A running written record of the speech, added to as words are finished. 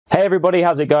Hey everybody,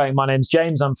 how's it going? My name's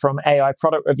James, I'm from AI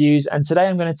Product Reviews, and today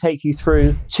I'm going to take you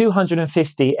through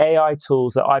 250 AI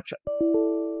tools that I've tried.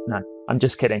 No, I'm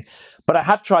just kidding. But I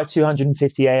have tried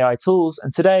 250 AI tools,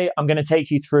 and today I'm going to take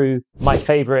you through my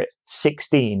favorite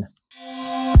 16.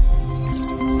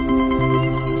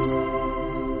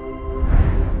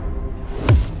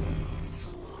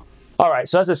 All right,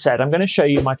 so as I said, I'm going to show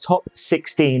you my top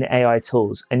 16 AI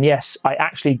tools. And yes, I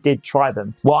actually did try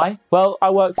them. Why? Well,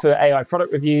 I work for AI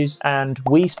Product Reviews and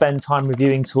we spend time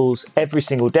reviewing tools every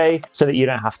single day so that you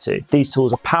don't have to. These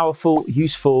tools are powerful,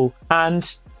 useful,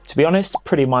 and to be honest,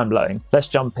 pretty mind-blowing. Let's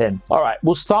jump in. All right,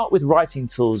 we'll start with writing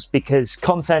tools because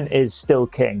content is still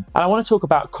king. And I want to talk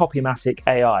about Copymatic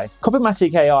AI.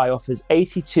 Copymatic AI offers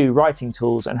 82 writing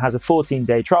tools and has a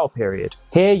 14-day trial period.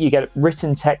 Here you get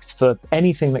written text for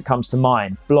anything that comes to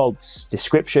mind: blogs,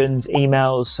 descriptions,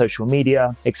 emails, social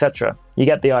media, etc. You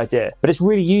get the idea. But it's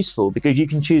really useful because you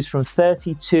can choose from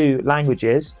 32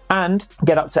 languages and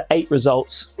get up to 8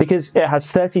 results because it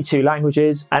has 32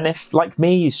 languages. And if, like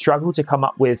me, you struggle to come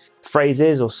up with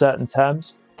phrases or certain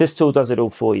terms, this tool does it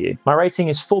all for you. My rating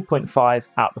is 4.5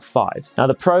 out of 5. Now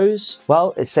the pros,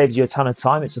 well, it saves you a ton of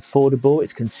time. It's affordable,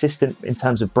 it's consistent in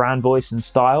terms of brand voice and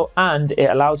style, and it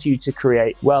allows you to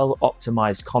create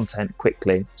well-optimized content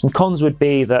quickly. Some cons would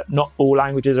be that not all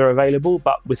languages are available,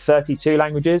 but with 32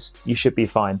 languages, you should be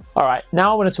fine. All right,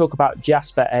 now I want to talk about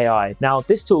Jasper AI. Now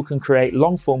this tool can create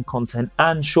long-form content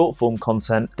and short-form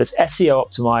content that's SEO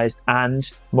optimized and,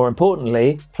 more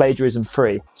importantly,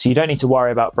 plagiarism-free. So you don't need to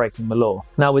worry about breaking the law.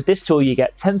 Now with this tool, you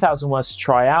get 10,000 words to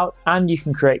try out and you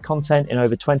can create content in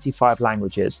over 25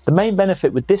 languages. The main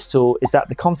benefit with this tool is that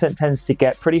the content tends to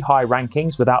get pretty high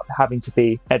rankings without having to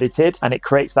be edited, and it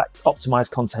creates that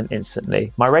optimized content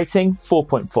instantly. My rating,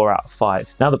 4.4 out of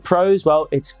 5. Now the pros, well,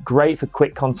 it's great for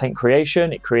quick content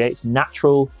creation. It creates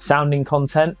natural sounding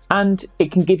content and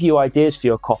it can give you ideas for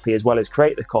your copy as well as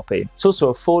create the copy. It's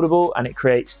also affordable and it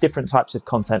creates different types of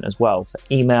content as well for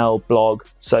email, blog,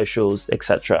 socials,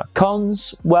 etc.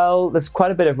 Cons, well, there's quite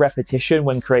a bit of repetition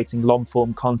when creating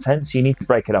long-form content, so you need to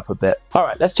break it up a bit. All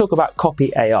right, let's talk about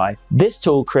Copy AI. This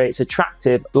tool creates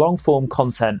attractive long-form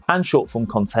content and short-form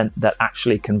content that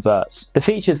actually converts. The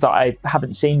features that I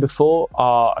haven't seen before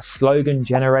are a slogan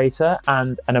generator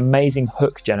and an amazing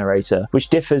hook generator, which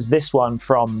differs this one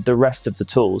from the rest of the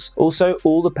tools. Also,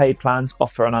 all the paid plans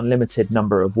offer an unlimited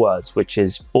number of words, which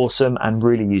is awesome and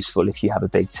really useful if you have a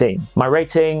big team. My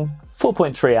rating,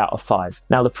 4.3 out of 5.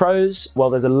 Now the pros,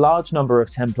 well, there's a large number of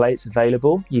templates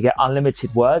available. You get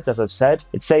unlimited words, as I've said.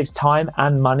 It saves time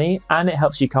and money, and it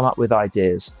helps you come up with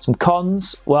ideas. Some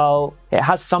cons, well, it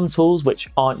has some tools which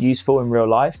aren't useful in real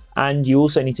life, and you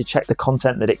also need to check the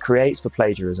content that it creates for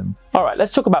plagiarism. All right,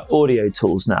 let's talk about audio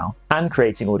tools now and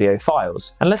creating audio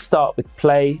files. And let's start with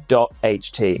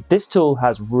play.ht. This tool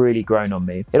has really grown on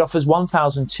me. It offers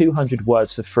 1,200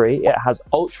 words for free. It has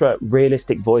ultra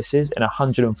realistic voices in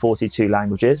 142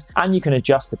 languages, and you can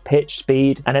adjust the pitch,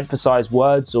 speed, and emphasize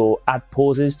words or add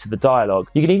pauses to the dialogue.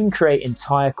 You can even create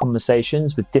entire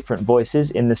conversations with different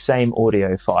voices in the same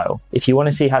audio file. If you want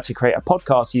to see how to create a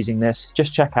podcast using this,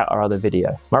 just check out our other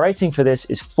video. My rating for this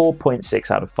is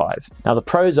 4.6 out of 5. Now the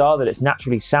pros are that it's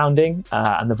naturally sounding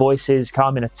and the voices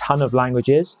come in a ton of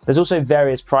languages. There's also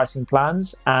various pricing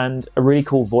plans and a really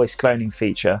cool voice cloning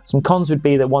feature. Some cons would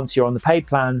be that once you're on the paid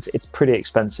plans, it's pretty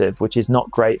expensive, which is not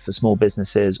great for small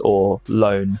businesses or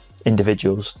lone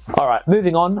individuals. All right,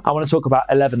 moving on, I want to talk about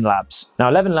 11 Labs. Now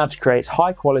 11 Labs creates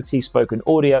high quality spoken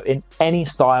audio in any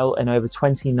style in over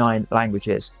 29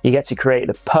 languages. You get to create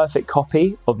the perfect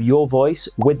copy of your voice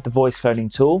with the voice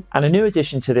cloning tool, and a new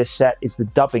addition to this set is the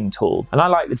dubbing tool. And I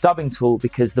like the dubbing tool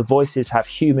because the voices have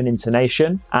human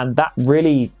intonation, and that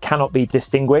really cannot be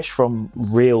distinguished from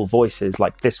real voices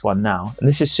like this one now. And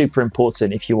this is super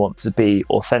important if you want to be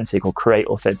authentic or create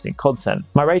authentic content.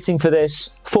 My rating for this,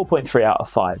 4.3 out of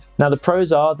 5. Now the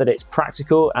pros are that it's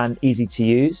practical and easy to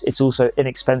use. It's also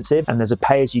inexpensive, and there's a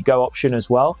pay-as-you-go option as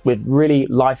well with really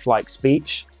lifelike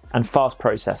speech and fast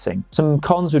processing. Some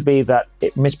cons would be that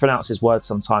it mispronounces words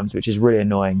sometimes, which is really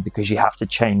annoying because you have to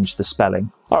change the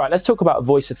spelling. All right, let's talk about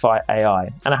Voicify AI.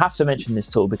 And I have to mention this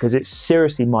tool because it's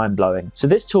seriously mind-blowing. So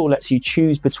this tool lets you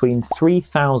choose between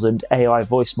 3,000 AI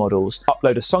voice models,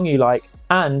 upload a song you like,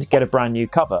 and get a brand new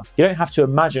cover. You don't have to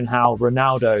imagine how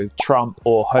Ronaldo, Trump,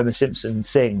 or Homer Simpson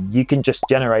sing. You can just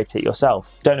generate it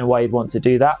yourself. Don't know why you'd want to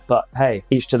do that, but hey,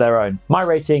 each to their own. My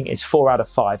rating is 4 out of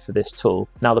 5 for this tool.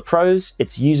 Now the pros,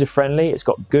 it's user-friendly, it's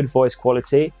got good voice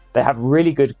quality, they have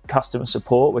really good customer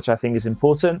support, which I think is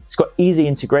important. It's got easy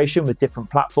integration with different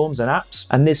platforms and apps,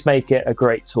 and this make it a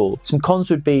great tool. Some cons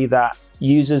would be that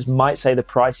users might say the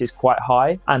price is quite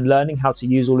high, and learning how to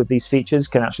use all of these features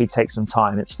can actually take some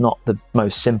time. It's not the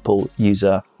most simple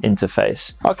user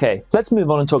interface. Okay, let's move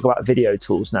on and talk about video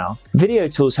tools now. Video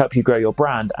tools help you grow your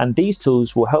brand, and these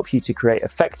tools will help you to create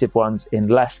effective ones in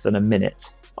less than a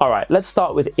minute. All right, let's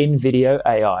start with InVideo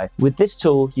AI. With this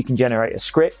tool, you can generate a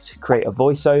script, create a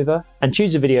voiceover, and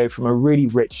choose a video from a really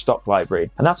rich stock library.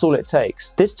 And that's all it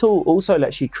takes. This tool also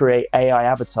lets you create AI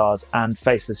avatars and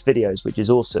faceless videos, which is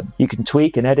awesome. You can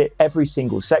tweak and edit every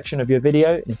single section of your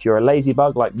video. And if you're a lazy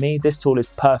bug like me, this tool is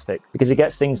perfect because it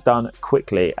gets things done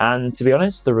quickly. And to be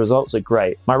honest, the results are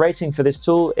great. My rating for this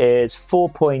tool is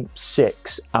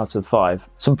 4.6 out of 5.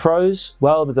 Some pros,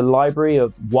 well, there's a library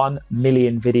of 1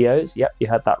 million videos. Yep, you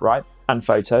heard that right. And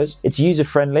photos. It's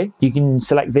user-friendly. You can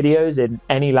select videos in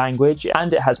any language,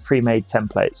 and it has pre-made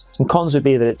templates. Some cons would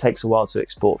be that it takes a while to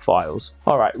export files.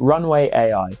 All right, Runway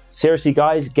AI. Seriously,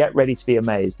 guys, get ready to be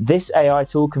amazed. This AI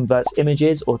tool converts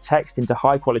images or text into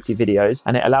high-quality videos,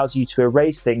 and it allows you to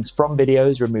erase things from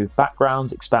videos, remove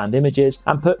backgrounds, expand images,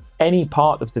 and put any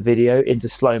part of the video into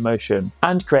slow motion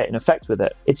and create an effect with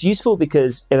it. It's useful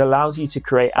because it allows you to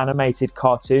create animated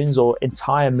cartoons or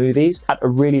entire movies at a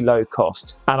really low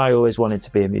cost, and I always wanted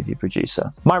to be a movie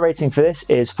producer. My rating for this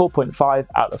is 4.5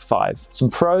 out of 5.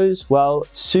 Some pros, well,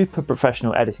 super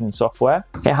professional editing software.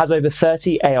 It has over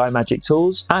 30 AI magic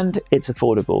tools and it's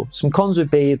affordable. Some cons would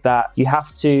be that you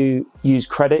have to use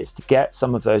credits to get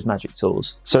some of those magic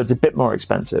tools, so it's a bit more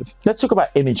expensive. Let's talk about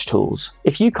image tools.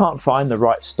 If you can't find the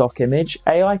right stock image,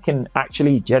 AI can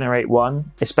actually generate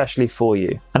one, especially for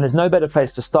you. And there's no better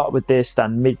place to start with this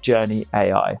than Midjourney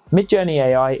AI. Midjourney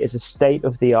AI is a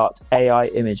state-of-the-art AI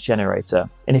image generator.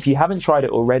 And if you haven't tried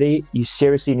it already, you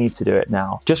seriously need to do it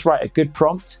now. Just write a good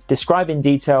prompt, describe in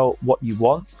detail what you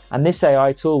want, and this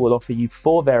AI tool will offer you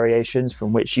 4 variations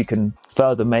from which you can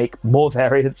further make more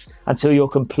variants until you're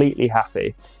completely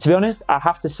happy. To be honest, I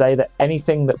have to say that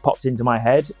anything that popped into my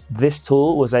head, this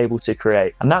tool was able to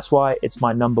create, and that's why it's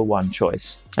my #1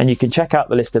 choice. And you can check out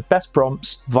the list of best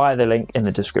prompts via the link in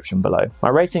the description below. My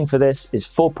rating for this is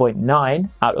 4.9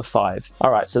 out of 5.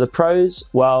 All right, so the pros,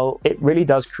 well, it really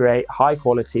does create high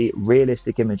quality,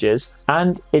 realistic images,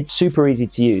 and it's super easy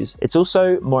to use. It's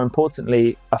also, more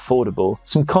importantly, affordable.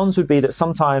 Some cons would be that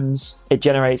sometimes it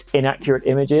generates inaccurate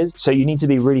images, so you need to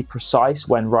be really precise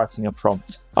when writing a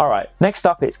prompt. All right, next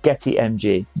up it's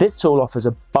getimg. This tool offers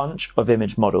a bunch of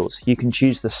image models. You can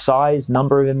choose the size,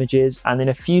 number of images, and in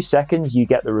a few seconds you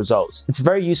get the results. It's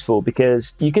very useful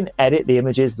because you can edit the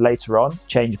images later on,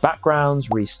 change backgrounds,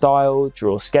 restyle,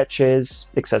 draw sketches,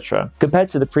 etc. Compared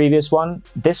to the previous one,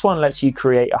 this one lets you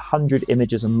create 100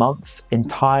 images a month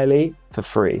entirely for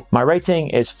free. My rating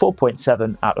is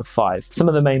 4.7 out of 5. Some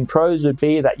of the main pros would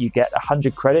be that you get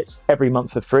 100 credits every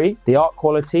month for free. The art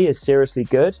quality is seriously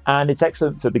good, and it's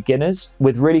excellent for beginners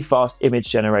with really fast image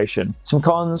generation. Some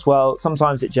cons, well,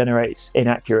 sometimes it generates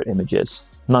inaccurate images.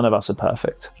 None of us are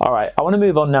perfect. All right, I want to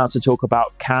move on now to talk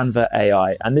about Canva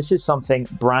AI, and this is something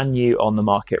brand new on the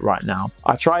market right now.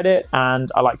 I tried it and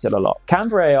I liked it a lot.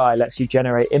 Canva AI lets you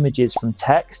generate images from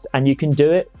text, and you can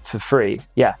do it for free.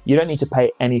 Yeah, you don't need to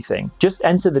pay anything. Just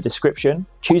enter the description,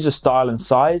 choose a style and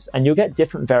size, and you'll get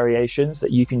different variations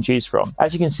that you can choose from.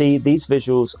 As you can see, these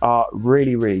visuals are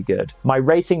really, really good. My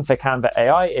rating for Canva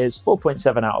AI is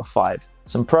 4.7 out of 5.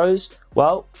 Some pros,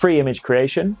 well, free image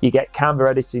creation. You get Canva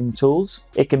editing tools.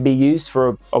 It can be used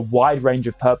for a wide range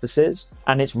of purposes,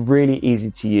 and it's really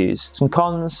easy to use. Some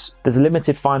cons, there's a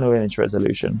limited final image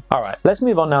resolution. All right, let's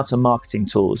move on now to marketing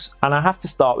tools. And I have to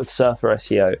start with Surfer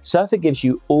SEO. Surfer gives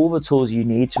you all the tools you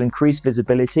need to increase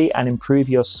visibility and improve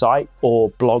your site or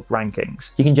blog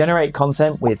rankings. You can generate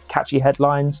content with catchy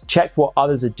headlines, check what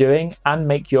others are doing, and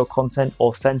make your content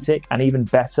authentic and even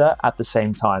better at the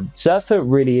same time. Surfer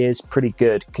really is pretty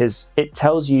good because it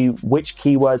tells you which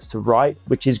keywords to write,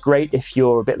 which is great if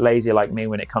you're a bit lazy like me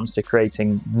when it comes to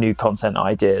creating new content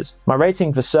ideas. My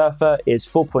rating for Surfer is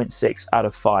 4.6 out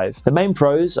of 5. The main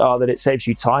pros are that it saves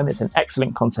you time, it's an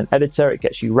excellent content editor, it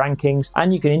gets you rankings,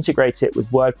 and you can integrate it with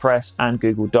WordPress and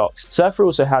Google Docs. Surfer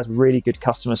also has really good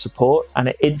customer support, and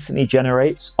it instantly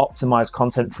generates optimized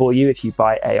content for you if you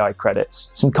buy AI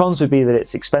credits. Some cons would be that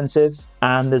it's expensive,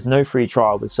 and there's no free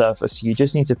trial with Surfer, so you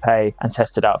just need to pay and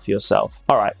test it out for yourself.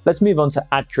 All right, let's move on to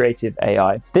Ad Creative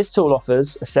AI. This tool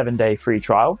offers a 7-day free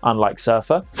trial, unlike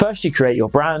Surfer. First, you create your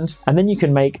brand, and then you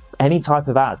can make any type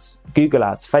of ads. Google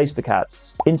ads, Facebook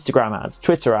ads, Instagram ads,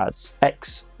 Twitter ads,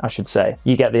 X, I should say.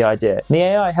 You get the idea. And the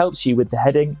AI helps you with the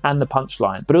heading and the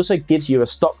punchline, but also gives you a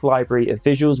stock library of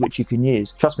visuals which you can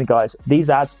use. Trust me guys, these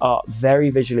ads are very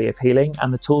visually appealing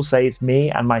and the tool saved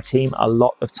me and my team a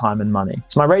lot of time and money.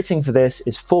 So my rating for this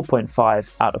is 4.5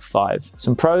 out of 5.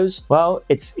 Some pros, well,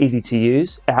 it's easy to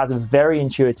use. It has a very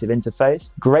intuitive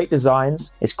interface, great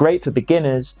designs, it's great for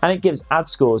beginners, and it gives ad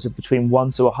scores of between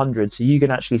 1 to 100 so you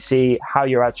can actually see how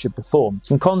your ad should perform.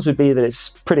 Some cons would be that it's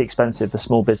pretty expensive for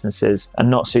small businesses and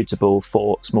not suitable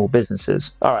for small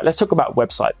businesses. All right, let's talk about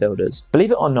website builders.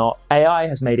 Believe it or not, AI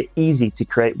has made it easy to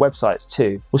create websites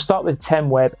too. We'll start with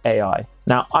getimg AI.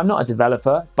 Now, I'm not a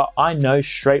developer, but I know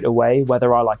straight away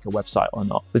whether I like a website or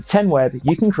not. With getimg,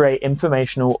 you can create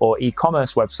informational or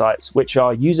e-commerce websites which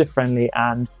are user-friendly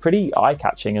and pretty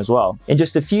eye-catching as well. In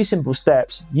just a few simple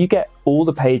steps, you get all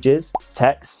the pages,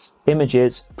 texts,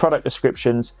 images, product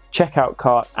descriptions, checkout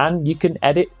cart, and you can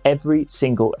edit every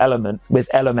single element with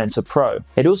Elementor Pro.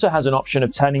 It also has an option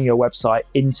of turning your website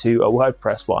into a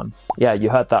WordPress one. Yeah, you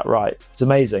heard that right. It's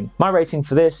amazing. My rating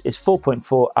for this is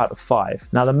 4.4 out of 5.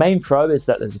 Now, the main pro is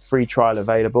that there's a free trial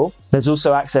available. There's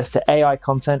also access to AI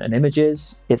content and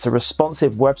images. It's a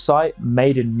responsive website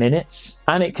made in minutes,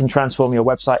 and it can transform your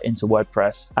website into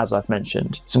WordPress, as I've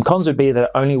mentioned. Some cons would be that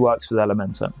it only works with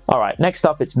Elementor. All right, next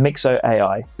up, it's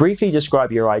Mixo.ai. Briefly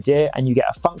describe your idea and you get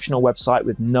a functional website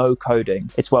with no coding.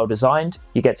 It's well designed.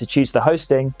 You get to choose the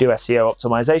hosting, do SEO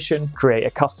optimization, create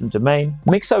a custom domain.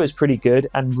 Mixo is pretty good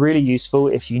and really useful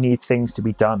if you need things to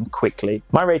be done quickly.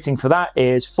 My rating for that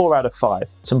is 4 out of 5.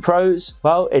 Some pros,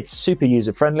 well, it's super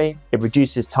user friendly. It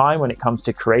reduces time when it comes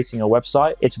to creating a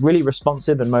website. It's really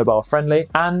responsive and mobile friendly,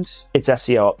 and it's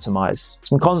SEO optimized.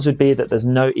 Some cons would be that there's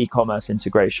no e-commerce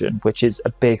integration, which is a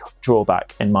big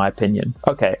drawback in my opinion.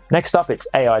 Okay, next up, it's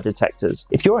AI detectors.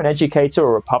 If you're an educator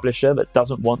or a publisher that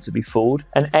doesn't want to be fooled,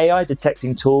 an AI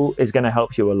detecting tool is going to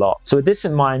help you a lot. So with this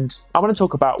in mind, I want to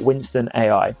talk about Winston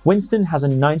AI. Winston has a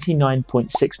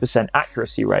 99.6%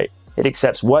 accuracy rate. It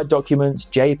accepts Word documents,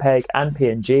 JPEG and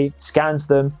PNG, scans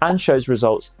them, and shows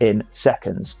results in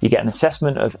seconds. You get an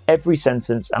assessment of every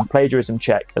sentence and plagiarism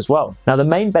check as well. Now, the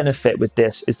main benefit with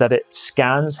this is that it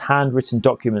scans handwritten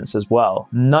documents as well.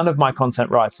 None of my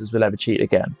content writers will ever cheat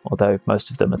again, although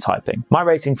most of them are typing. My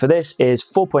rating for this is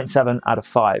 4.7 out of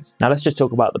 5. Now, let's just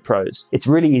talk about the pros. It's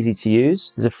really easy to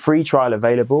use. There's a free trial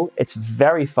available. It's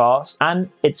very fast, and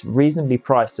it's reasonably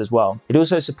priced as well. It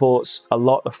also supports a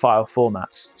lot of file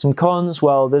formats. Some cons,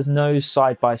 well, there's no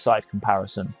side-by-side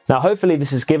comparison. Now, hopefully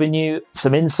this has given you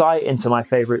some insight into my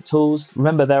favorite tools.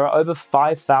 Remember, there are over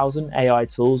 5,000 AI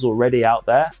tools already out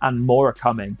there and more are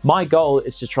coming. My goal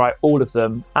is to try all of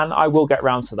them, and I will get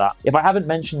round to that. If I haven't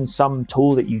mentioned some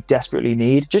tool that you desperately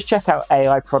need, just check out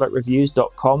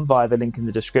aiproductreviews.com via the link in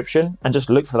the description and just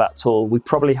look for that tool. We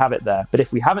probably have it there. But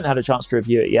if we haven't had a chance to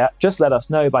review it yet, just let us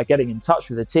know by getting in touch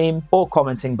with the team or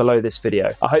commenting below this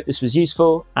video. I hope this was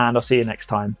useful, and I'll see you next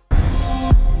time.